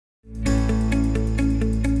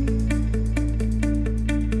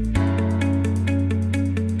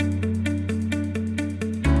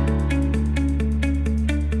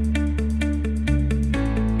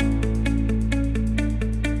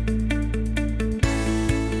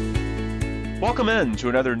Welcome in to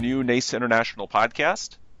another new NACE International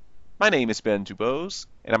podcast. My name is Ben Dubose,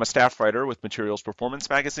 and I'm a staff writer with Materials Performance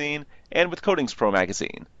Magazine and with Coatings Pro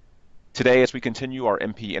Magazine. Today, as we continue our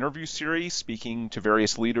MP interview series speaking to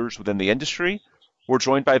various leaders within the industry, we're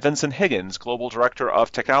joined by Vincent Higgins, Global Director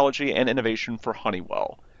of Technology and Innovation for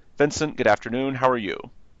Honeywell. Vincent, good afternoon. How are you?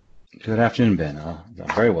 Good afternoon, Ben.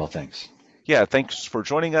 I'm very well, thanks. Yeah, thanks for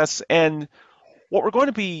joining us. And what we're going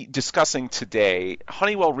to be discussing today,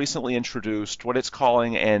 Honeywell recently introduced what it's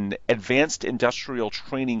calling an advanced industrial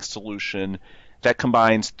training solution that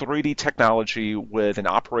combines 3D technology with an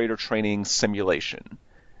operator training simulation.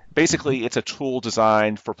 Basically, it's a tool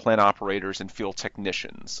designed for plant operators and field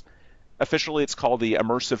technicians. Officially, it's called the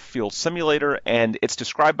Immersive Field Simulator, and it's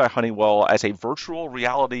described by Honeywell as a virtual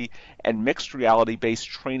reality and mixed reality based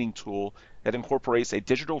training tool that incorporates a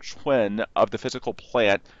digital twin of the physical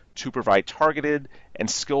plant to provide targeted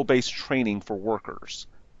and skill-based training for workers.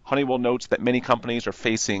 Honeywell notes that many companies are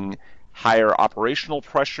facing higher operational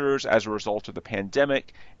pressures as a result of the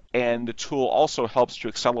pandemic, and the tool also helps to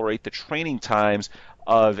accelerate the training times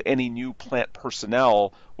of any new plant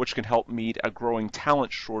personnel, which can help meet a growing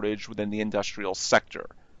talent shortage within the industrial sector.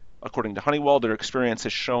 According to Honeywell, their experience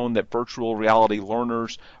has shown that virtual reality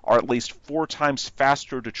learners are at least 4 times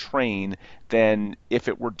faster to train than if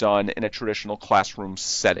it were done in a traditional classroom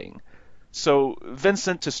setting. So,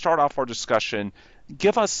 Vincent, to start off our discussion,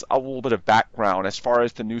 give us a little bit of background as far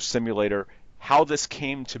as the new simulator, how this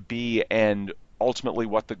came to be, and ultimately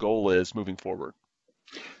what the goal is moving forward.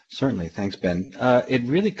 Certainly. Thanks, Ben. It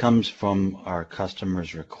really comes from our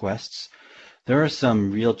customers' requests. There are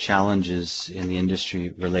some real challenges in the industry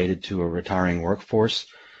related to a retiring workforce.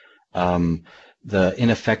 The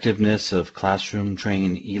ineffectiveness of classroom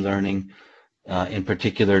training, e-learning, in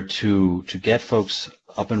particular to get folks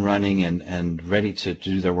up and running and ready to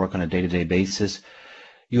do their work on a day-to-day basis.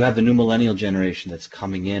 You have the new millennial generation that's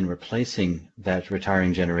coming in, replacing that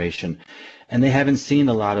retiring generation, and they haven't seen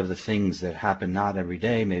a lot of the things that happen not every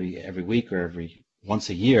day, maybe every week or every once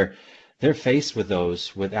a year. They're faced with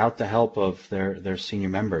those without the help of their senior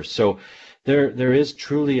members. So there is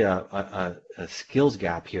truly a skills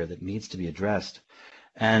gap here that needs to be addressed.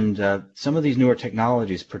 And some of these newer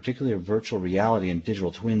technologies, particularly virtual reality and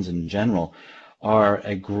digital twins in general, are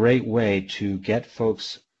a great way to get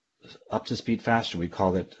folks up to speed faster. We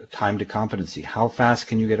call it time to competency. How fast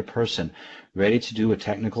can you get a person ready to do a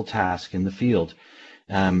technical task in the field?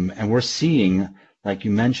 And we're seeing, like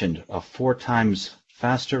you mentioned, a 4 times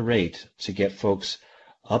faster rate to get folks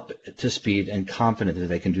up to speed and confident that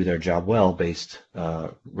they can do their job well based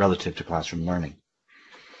relative to classroom learning.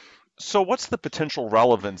 So what's the potential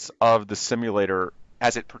relevance of the simulator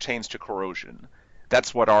as it pertains to corrosion?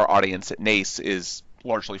 That's what our audience at NACE is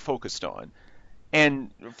largely focused on. And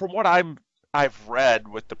from what I've read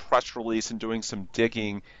with the press release and doing some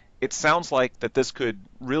digging, it sounds like that this could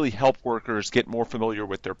really help workers get more familiar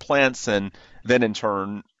with their plants and then in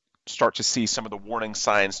turn start to see some of the warning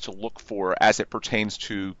signs to look for as it pertains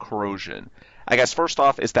to corrosion. I guess first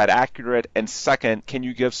off, is that accurate? And second, can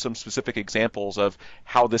you give some specific examples of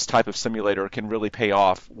how this type of simulator can really pay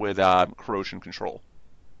off with corrosion control?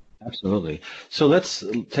 Absolutely. So let's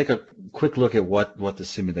take a quick look at what the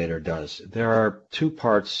simulator does. There are 2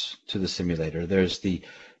 parts to the simulator. There's the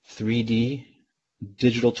 3D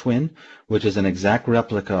digital twin, which is an exact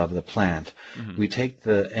replica of the plant. Mm-hmm. We take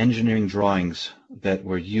the engineering drawings that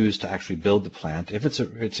were used to actually build the plant. If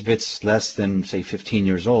it's less than, say, 15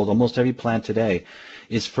 years old, almost every plant today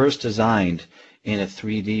is first designed in a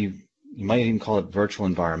 3D, you might even call it virtual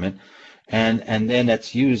environment, and then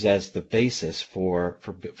that's used as the basis for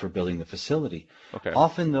building the facility. Okay.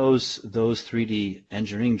 Often those 3D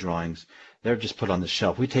engineering drawings, they're just put on the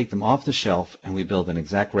shelf. We take them off the shelf and we build an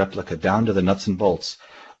exact replica down to the nuts and bolts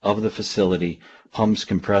of the facility, pumps,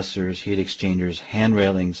 compressors, heat exchangers, hand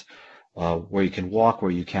railings, where you can walk,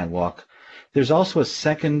 where you can't walk. There's also a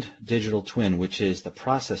second digital twin, which is the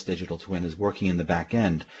process digital twin, is working in the back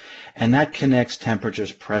end, and that connects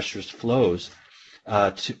temperatures, pressures, flows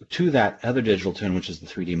to that other digital twin, which is the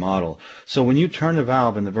 3D model. So when you turn a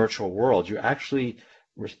valve in the virtual world, you actually,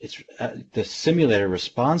 the simulator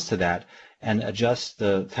responds to that and adjusts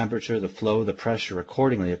the temperature, the flow, the pressure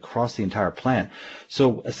accordingly across the entire plant.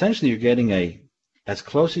 So essentially you're getting as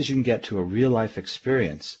close as you can get to a real-life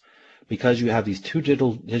experience, because you have these 2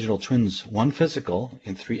 digital twins, one physical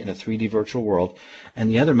in a 3D virtual world, and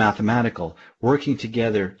the other mathematical, working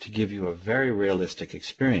together to give you a very realistic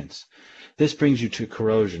experience. This brings you to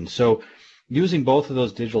corrosion. So using both of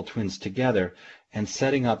those digital twins together and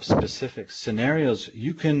setting up specific scenarios,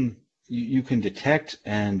 you can detect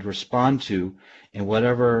and respond to in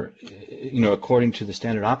whatever according to the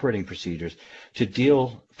standard operating procedures to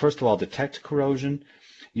deal, first of all, detect corrosion.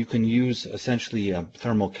 You can use essentially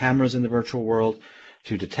thermal cameras in the virtual world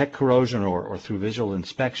to detect corrosion or through visual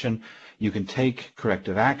inspection. You can take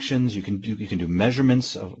corrective actions. You can do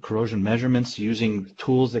measurements of corrosion measurements using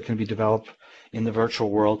tools that can be developed in the virtual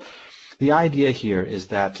world. The idea here is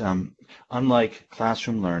that unlike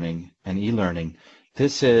classroom learning and e-learning,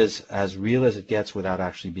 this is as real as it gets without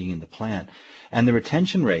actually being in the plant. And the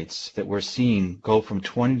retention rates that we're seeing go from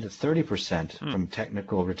 20 to 30% from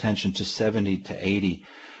technical retention to 70 to 80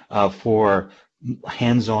 for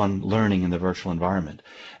hands-on learning in the virtual environment.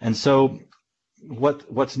 And so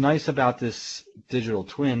what's nice about this digital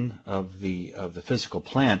twin of the physical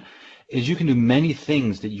plant is you can do many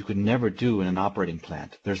things that you could never do in an operating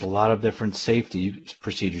plant. There's a lot of different safety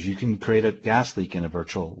procedures. You can create a gas leak in a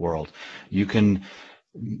virtual world. You can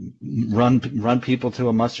run people to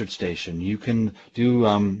a mustard station. You can do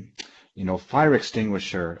fire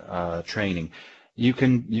extinguisher training. You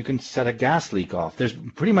can set a gas leak off. There's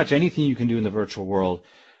pretty much anything you can do in the virtual world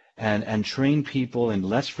and train people in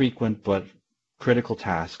less frequent but critical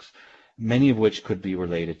tasks, many of which could be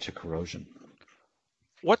related to corrosion.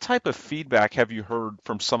 What type of feedback have you heard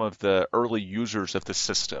from some of the early users of the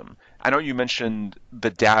system? I know you mentioned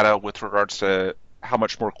the data with regards to how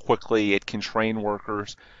much more quickly it can train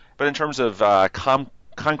workers, but in terms of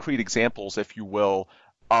concrete examples, if you will,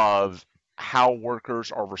 of how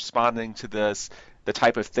workers are responding to this, the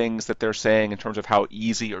type of things that they're saying in terms of how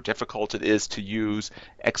easy or difficult it is to use,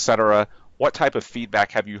 etc. What type of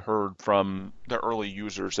feedback have you heard from the early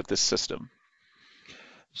users of this system?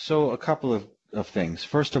 So a couple of things.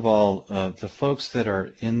 First of all, the folks that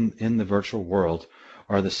are in the virtual world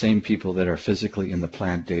are the same people that are physically in the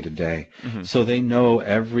plant day to day. Mm-hmm. So they know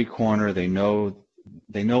every corner. They know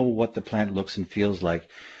what the plant looks and feels like.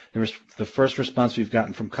 The first response we've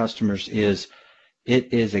gotten from customers is,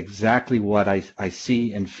 it is exactly what I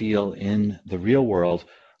see and feel in the real world,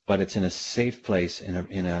 but it's in a safe place in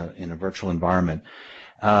a virtual environment.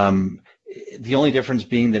 The only difference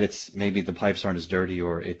being that it's maybe the pipes aren't as dirty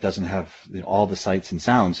or it doesn't have all the sights and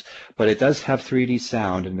sounds, but it does have 3D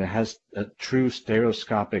sound and it has a true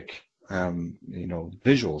stereoscopic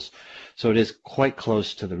visuals. So it is quite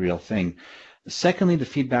close to the real thing. Secondly, the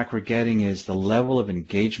feedback we're getting is the level of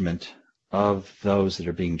engagement of those that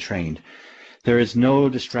are being trained. There is no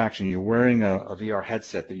distraction. You're wearing a VR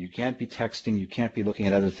headset that you can't be texting, you can't be looking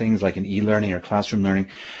at other things like in e-learning or classroom learning.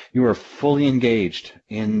 You are fully engaged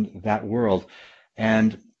in that world.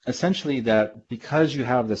 And essentially that because you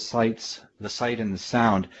have the sight and the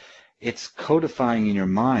sound, it's codifying in your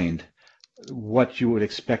mind what you would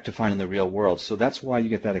expect to find in the real world. So that's why you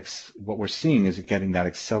get that, what we're seeing is getting that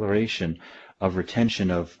acceleration of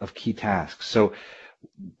retention of key tasks. So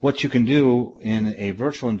what you can do in a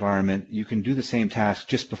virtual environment, you can do the same task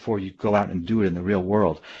just before you go out and do it in the real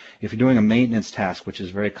world. If you're doing a maintenance task, which is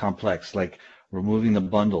very complex, like removing the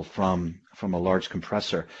bundle from a large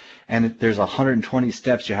compressor, and there's 120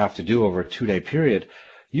 steps you have to do over a 2-day period,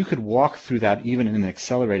 you could walk through that even in an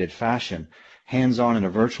accelerated fashion, hands-on in a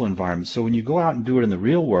virtual environment. So when you go out and do it in the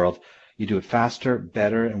real world, you do it faster,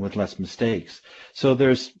 better, and with less mistakes. So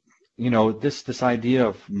there's, this idea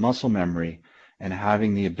of muscle memory and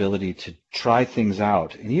having the ability to try things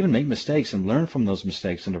out and even make mistakes and learn from those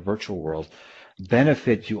mistakes in a virtual world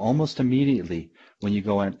benefit you almost immediately when you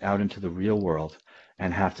go out into the real world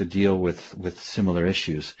and have to deal with similar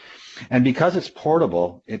issues. And because it's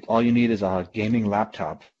portable, all you need is a gaming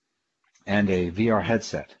laptop and a VR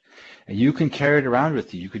headset. And you can carry it around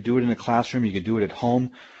with you. You could do it in a classroom. You could do it at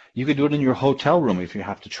home. You could do it in your hotel room if you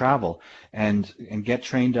have to travel and get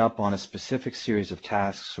trained up on a specific series of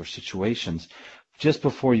tasks or situations just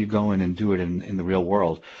before you go in and do it in the real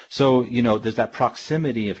world. So, there's that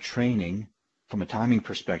proximity of training from a timing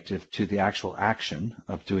perspective to the actual action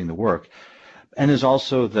of doing the work. And there's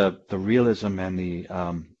also the realism and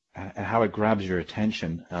and how it grabs your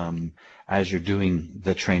attention as you're doing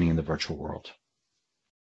the training in the virtual world.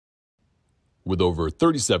 With over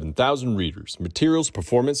 37,000 readers, Materials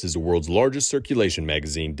Performance is the world's largest circulation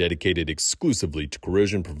magazine dedicated exclusively to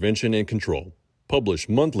corrosion prevention and control. Published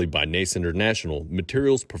monthly by NACE International,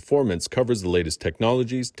 Materials Performance covers the latest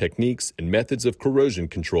technologies, techniques, and methods of corrosion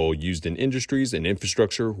control used in industries and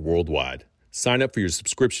infrastructure worldwide. Sign up for your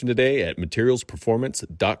subscription today at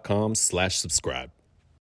materialsperformance.com/subscribe.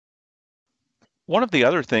 One of the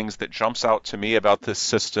other things that jumps out to me about this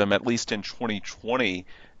system, at least in 2020,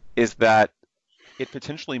 is that it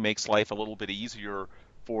potentially makes life a little bit easier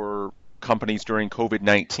for companies during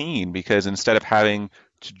COVID-19, because instead of having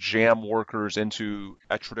to jam workers into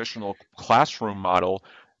a traditional classroom model,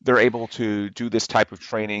 they're able to do this type of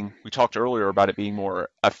training. We talked earlier about it being more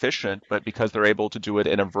efficient, but because they're able to do it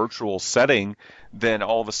in a virtual setting, then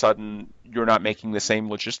all of a sudden you're not making the same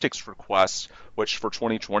logistics requests, which for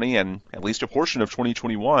 2020 and at least a portion of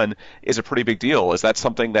 2021 is a pretty big deal. Is that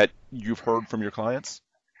something that you've heard from your clients?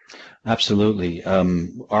 Absolutely.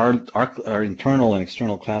 Our internal and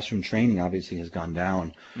external classroom training obviously has gone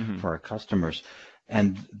down Hmm. for our customers,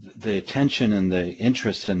 and the attention and the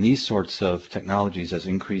interest in these sorts of technologies has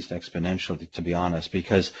increased exponentially, to be honest,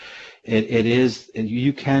 because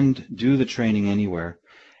you can do the training anywhere,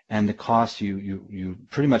 and the cost you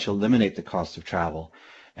pretty much eliminate the cost of travel,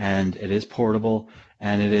 and it is portable,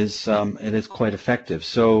 and it is quite effective.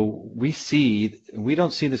 So we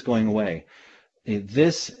don't see this going away.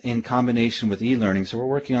 This in combination with e-learning, so we're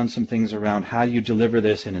working on some things around how you deliver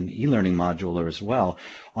this in an e-learning module as well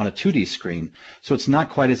on a 2D screen. So it's not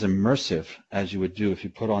quite as immersive as you would do if you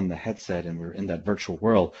put on the headset and we're in that virtual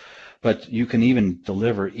world, but you can even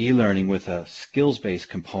deliver e-learning with a skills-based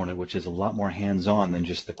component, which is a lot more hands-on than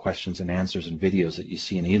just the questions and answers and videos that you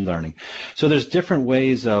see in e-learning. So there's different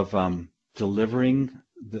ways of delivering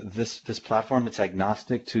this platform. It's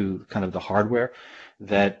agnostic to kind of the hardware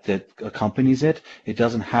that accompanies it. It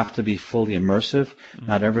doesn't have to be fully immersive.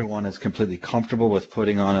 Not everyone is completely comfortable with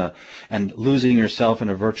putting on and losing yourself in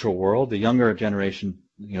a virtual world. The younger generation,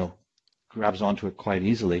 grabs onto it quite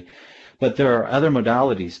easily. But there are other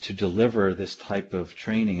modalities to deliver this type of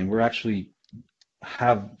training, and we're actually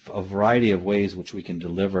have a variety of ways which we can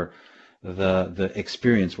deliver the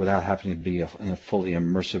experience without having to be in a fully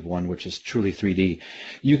immersive one, which is truly 3D.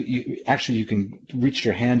 You can reach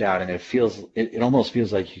your hand out and it almost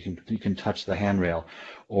feels like you can touch the handrail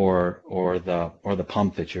or the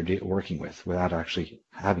pump that you're working with without actually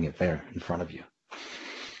having it there in front of you.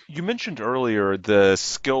 You mentioned earlier the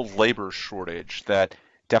skilled labor shortage that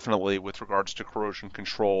definitely with regards to corrosion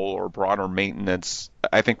control or broader maintenance,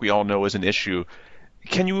 I think we all know is an issue.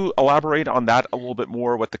 Can you elaborate on that a little bit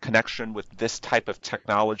more, what the connection with this type of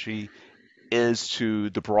technology is to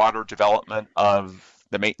the broader development of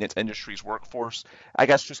the maintenance industry's workforce? I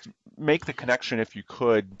guess just make the connection, if you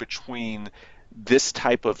could, between this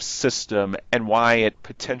type of system and why it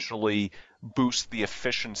potentially boosts the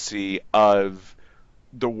efficiency of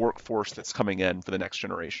the workforce that's coming in for the next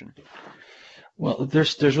generation. Well,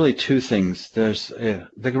 there's really two things. There's the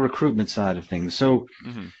recruitment side of things. So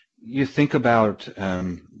Hmm. you think about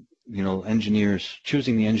engineers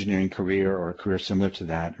choosing the engineering career or a career similar to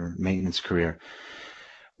that or maintenance career,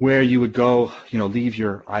 where you would go, leave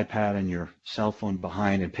your iPad and your cell phone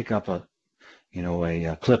behind and pick up a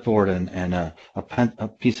clipboard and a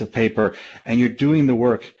piece of paper, and you're doing the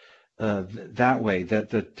work that way. That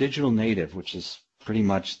the digital native, which is pretty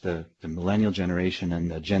much the millennial generation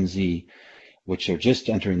and the Gen Z, which are just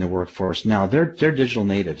entering the workforce now, they're digital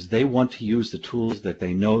natives. They want to use the tools that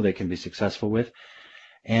they know they can be successful with,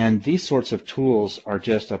 and these sorts of tools are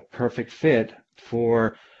just a perfect fit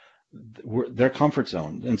for their comfort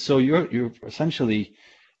zone. And so you're essentially,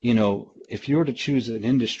 if you were to choose an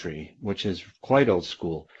industry which is quite old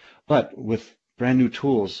school, but with brand new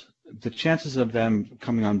tools, the chances of them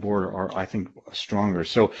coming on board are, I think, stronger.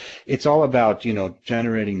 So it's all about,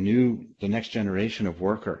 generating the next generation of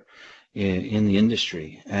worker in the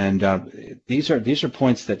industry, and these are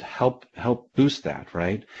points that help boost that,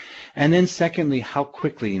 right? And then secondly, how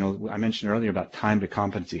quickly, I mentioned earlier about time to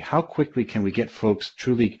competency. How quickly can we get folks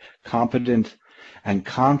truly competent and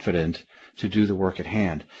confident to do the work at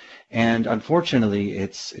hand? And unfortunately,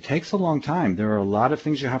 it takes a long time. There are a lot of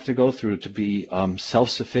things you have to go through to be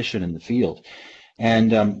self-sufficient in the field.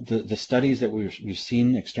 And the studies that we've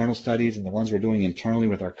seen, external studies, and the ones we're doing internally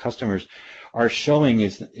with our customers, are showing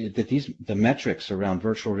is that the metrics around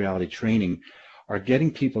virtual reality training are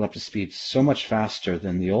getting people up to speed so much faster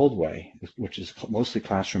than the old way, which is mostly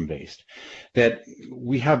classroom based, that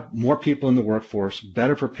we have more people in the workforce,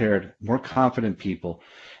 better prepared, more confident people.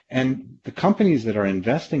 And the companies that are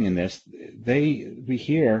investing in this, we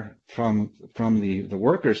hear from the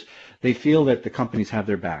workers, they feel that the companies have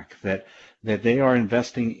their back, that they are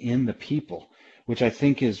investing in the people, which I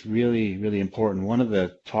think is really, really important. One of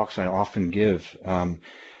the talks I often give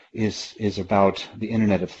is about the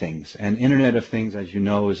Internet of Things. And Internet of Things, as you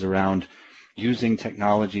know, is around using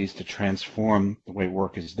technologies to transform the way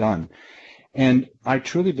work is done. And I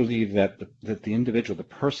truly believe that the individual, the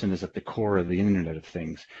person, is at the core of the Internet of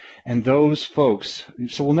Things. And those folks,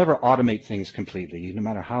 so we'll never automate things completely, no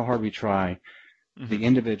matter how hard we try. The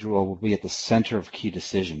individual will be at the center of key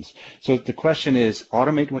decisions. So the question is,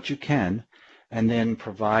 automate what you can, and then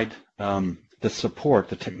provide the support,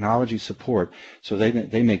 the technology support, so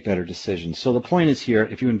they make better decisions. So the point is here,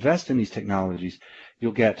 if you invest in these technologies,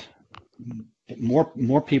 you'll get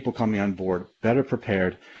more people coming on board, better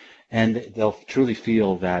prepared, and they'll truly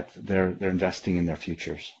feel that they're investing in their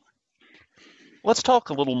futures. Let's talk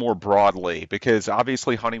a little more broadly, because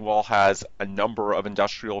obviously Honeywell has a number of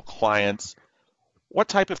industrial clients. What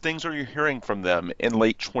type of things are you hearing from them in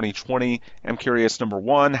late 2020? I'm curious, number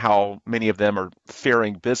one, how many of them are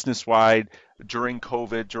faring business-wide during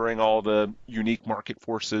COVID, during all the unique market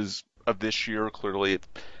forces of this year. Clearly,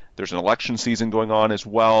 there's an election season going on as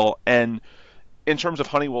well. And in terms of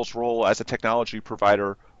Honeywell's role as a technology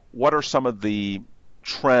provider, what are some of the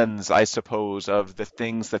trends, I suppose, of the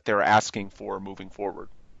things that they're asking for moving forward?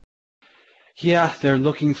 Yeah, they're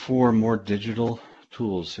looking for more digital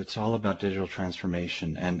tools. It's all about digital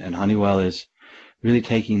transformation, and Honeywell is really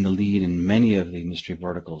taking the lead in many of the industry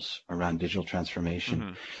verticals around digital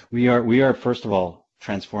transformation. Mm-hmm. We are first of all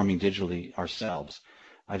transforming digitally ourselves.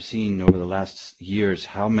 I've seen over the last years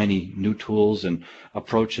how many new tools and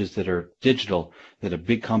approaches that are digital that a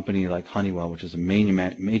big company like Honeywell, which is a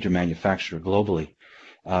major manufacturer globally,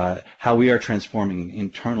 how we are transforming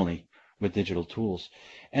internally with digital tools.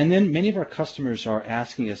 And then many of our customers are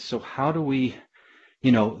asking us, so how do we,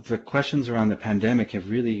 the questions around the pandemic have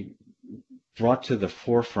really brought to the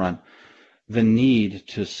forefront the need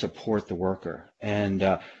to support the worker,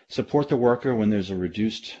 and support the worker when there's a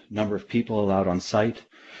reduced number of people allowed on site,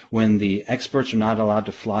 when the experts are not allowed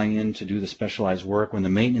to fly in to do the specialized work, when the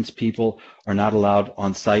maintenance people are not allowed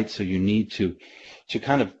on site, so you need to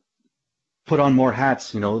kind of put on more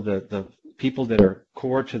hats. The people that are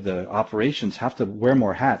core to the operations have to wear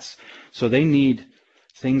more hats, so they need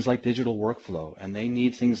things like digital workflow, and they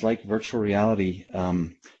need things like virtual reality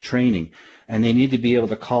training, and they need to be able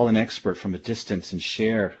to call an expert from a distance and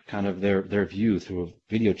share kind of their view through a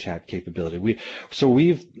video chat capability.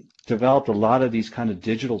 We've developed a lot of these kind of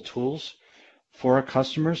digital tools for our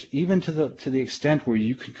customers, even to the extent where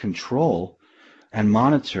you can control and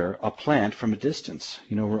monitor a plant from a distance.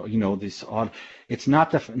 It's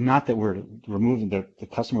not that we're removing the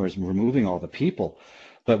customer is removing all the people,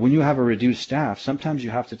 but when you have a reduced staff, sometimes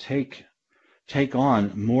you have to take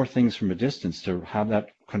on more things from a distance to have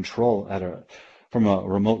that control from a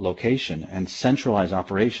remote location and centralize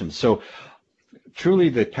operations. So truly,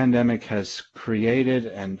 the pandemic has created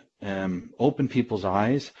and opened people's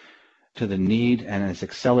eyes to the need, and has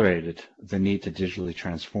accelerated the need to digitally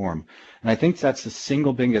transform. And I think that's the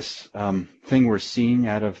single biggest thing we're seeing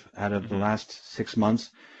out of the last 6 months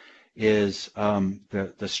is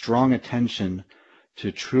the strong attention to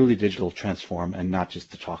truly digital transform and not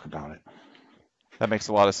just to talk about it. That makes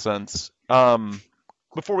a lot of sense.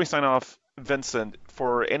 Before we sign off, Vincent,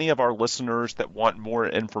 for any of our listeners that want more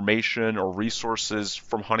information or resources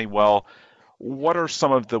from Honeywell, what are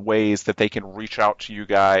some of the ways that they can reach out to you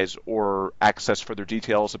guys or access further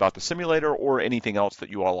details about the simulator or anything else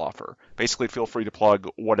that you all offer? Basically, feel free to plug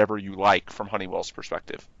whatever you like from Honeywell's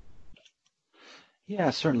perspective.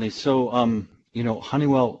 Yeah, certainly. So,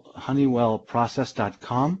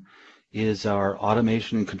 HoneywellProcess.com is our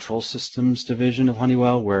automation and control systems division of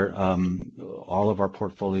Honeywell, where all of our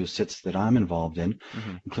portfolio sits that I'm involved in,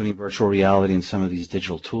 including virtual reality and some of these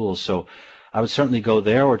digital tools. So I would certainly go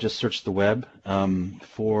there, or just search the web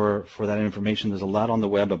for that information. There's a lot on the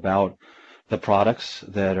web about the products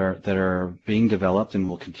that are being developed and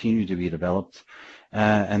will continue to be developed,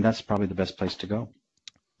 and that's probably the best place to go.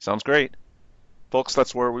 Sounds great. Folks,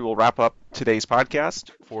 that's where we will wrap up today's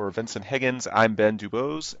podcast. For Vincent Higgins, I'm Ben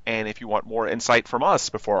Dubose, and if you want more insight from us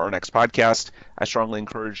before our next podcast, I strongly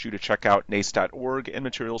encourage you to check out NACE.org and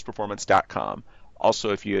materialsperformance.com.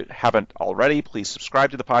 Also, if you haven't already, please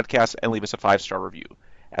subscribe to the podcast and leave us a 5-star review.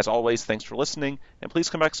 As always, thanks for listening, and please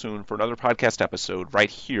come back soon for another podcast episode right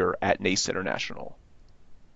here at NACE International.